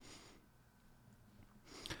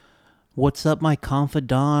What's up, my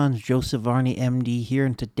Confidons? Joseph Varney, MD here,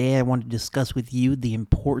 and today I want to discuss with you the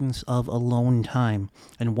importance of alone time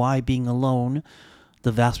and why being alone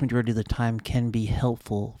the vast majority of the time can be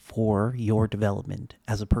helpful for your development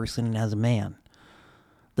as a person and as a man.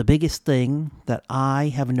 The biggest thing that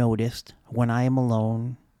I have noticed when I am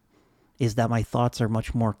alone is that my thoughts are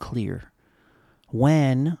much more clear.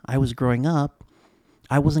 When I was growing up,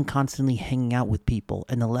 I wasn't constantly hanging out with people,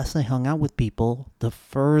 and the less I hung out with people, the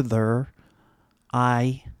further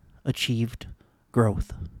I achieved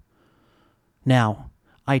growth. Now,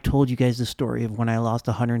 I told you guys the story of when I lost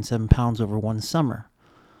 107 pounds over one summer.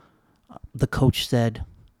 The coach said,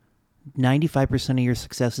 95% of your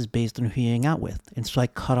success is based on who you hang out with, and so I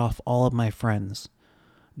cut off all of my friends.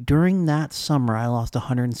 During that summer, I lost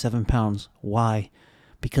 107 pounds. Why?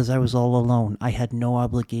 Because I was all alone. I had no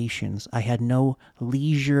obligations. I had no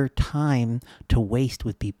leisure time to waste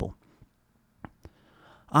with people.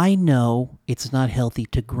 I know it's not healthy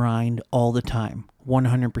to grind all the time,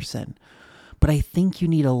 100%. But I think you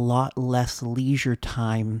need a lot less leisure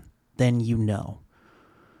time than you know.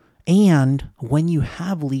 And when you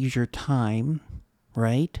have leisure time,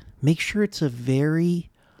 right, make sure it's a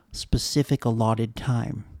very specific allotted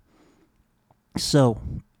time. So,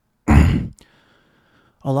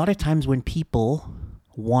 a lot of times when people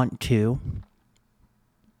want to,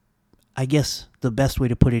 I guess the best way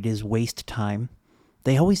to put it is waste time,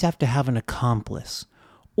 they always have to have an accomplice.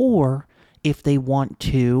 Or if they want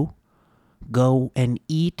to go and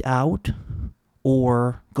eat out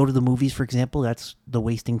or go to the movies, for example, that's the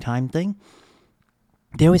wasting time thing,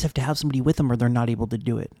 they always have to have somebody with them or they're not able to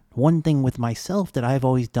do it. One thing with myself that I've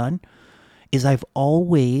always done is I've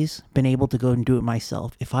always been able to go and do it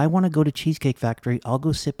myself. If I want to go to Cheesecake Factory, I'll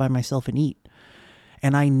go sit by myself and eat.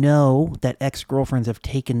 And I know that ex-girlfriends have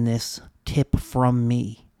taken this tip from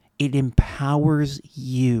me. It empowers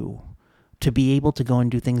you to be able to go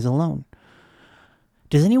and do things alone.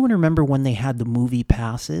 Does anyone remember when they had the movie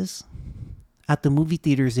passes? At the movie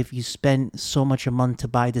theaters, if you spent so much a month to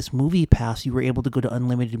buy this movie pass, you were able to go to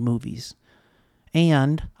unlimited movies.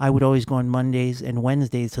 And I would always go on Mondays and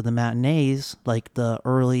Wednesdays to the matinees, like the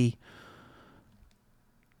early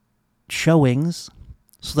showings,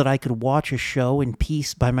 so that I could watch a show in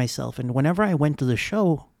peace by myself. And whenever I went to the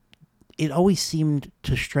show, it always seemed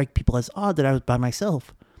to strike people as odd that I was by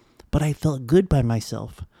myself. But I felt good by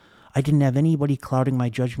myself. I didn't have anybody clouding my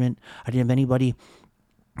judgment. I didn't have anybody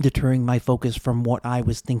deterring my focus from what I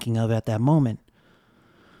was thinking of at that moment.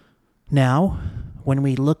 Now, when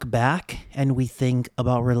we look back and we think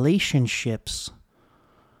about relationships,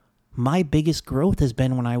 my biggest growth has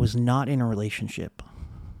been when I was not in a relationship.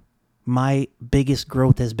 My biggest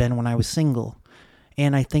growth has been when I was single.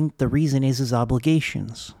 And I think the reason is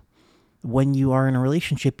obligations. When you are in a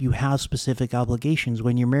relationship, you have specific obligations.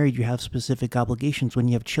 When you're married, you have specific obligations. When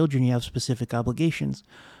you have children, you have specific obligations.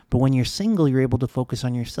 But when you're single, you're able to focus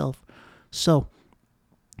on yourself. So,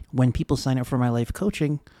 when people sign up for my life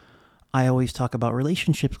coaching, I always talk about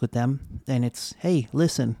relationships with them, and it's, hey,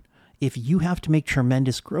 listen, if you have to make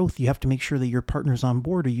tremendous growth, you have to make sure that your partner's on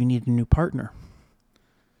board or you need a new partner.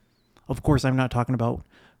 Of course, I'm not talking about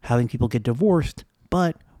having people get divorced,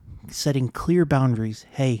 but setting clear boundaries.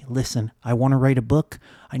 Hey, listen, I want to write a book.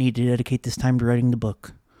 I need to dedicate this time to writing the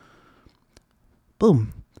book.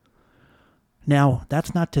 Boom. Now,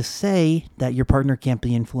 that's not to say that your partner can't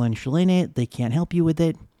be influential in it. They can't help you with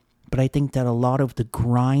it. But I think that a lot of the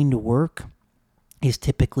grind work is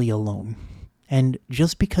typically alone. And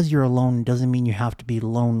just because you're alone doesn't mean you have to be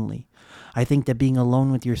lonely. I think that being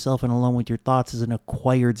alone with yourself and alone with your thoughts is an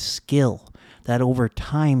acquired skill that over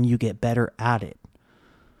time you get better at it.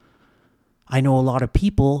 I know a lot of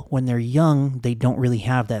people, when they're young, they don't really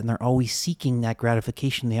have that, and they're always seeking that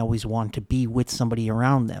gratification. They always want to be with somebody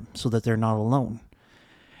around them so that they're not alone.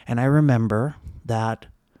 And I remember that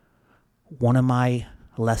one of my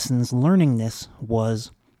lessons learning this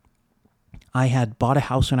was I had bought a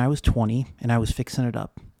house when I was 20 and I was fixing it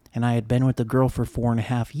up. And I had been with a girl for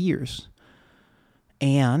 4.5 years.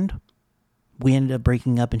 And we ended up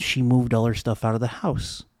breaking up and she moved all her stuff out of the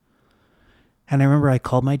house. And I remember I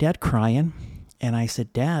called my dad crying and I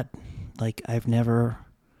said, Dad, like I've never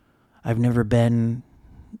been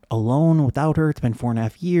alone without her. It's been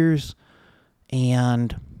 4.5 years.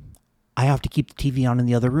 And I have to keep the TV on in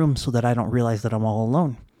the other room so that I don't realize that I'm all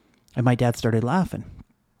alone. And my dad started laughing.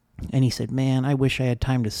 And he said, man, I wish I had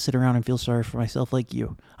time to sit around and feel sorry for myself like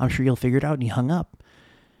you. I'm sure you'll figure it out. And he hung up.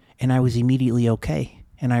 And I was immediately okay.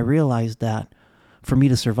 And I realized that for me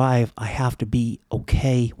to survive, I have to be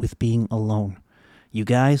okay with being alone. You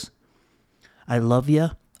guys, I love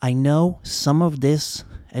you. I know some of this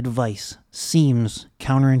advice seems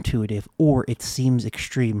counterintuitive or it seems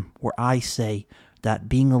extreme, where I say that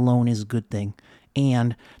being alone is a good thing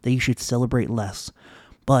and that you should celebrate less.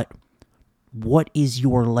 But what is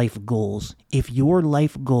your life goals? If your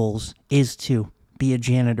life goals is to be a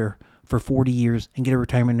janitor for 40 years and get a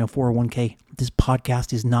retirement in a 401k, this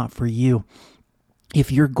podcast is not for you.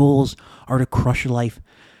 If your goals are to crush life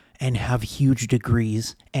and have huge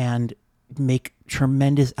degrees and make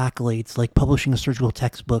tremendous accolades like publishing a surgical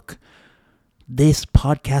textbook, this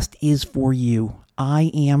podcast is for you.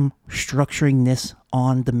 I am structuring this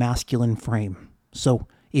on the masculine frame. So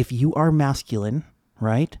if you are masculine,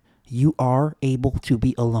 right, you are able to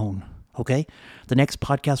be alone, okay? The next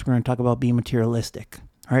podcast, we're going to talk about being materialistic.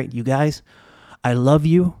 All right, you guys, I love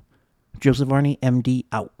you. Joseph Varney, MD,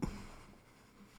 out.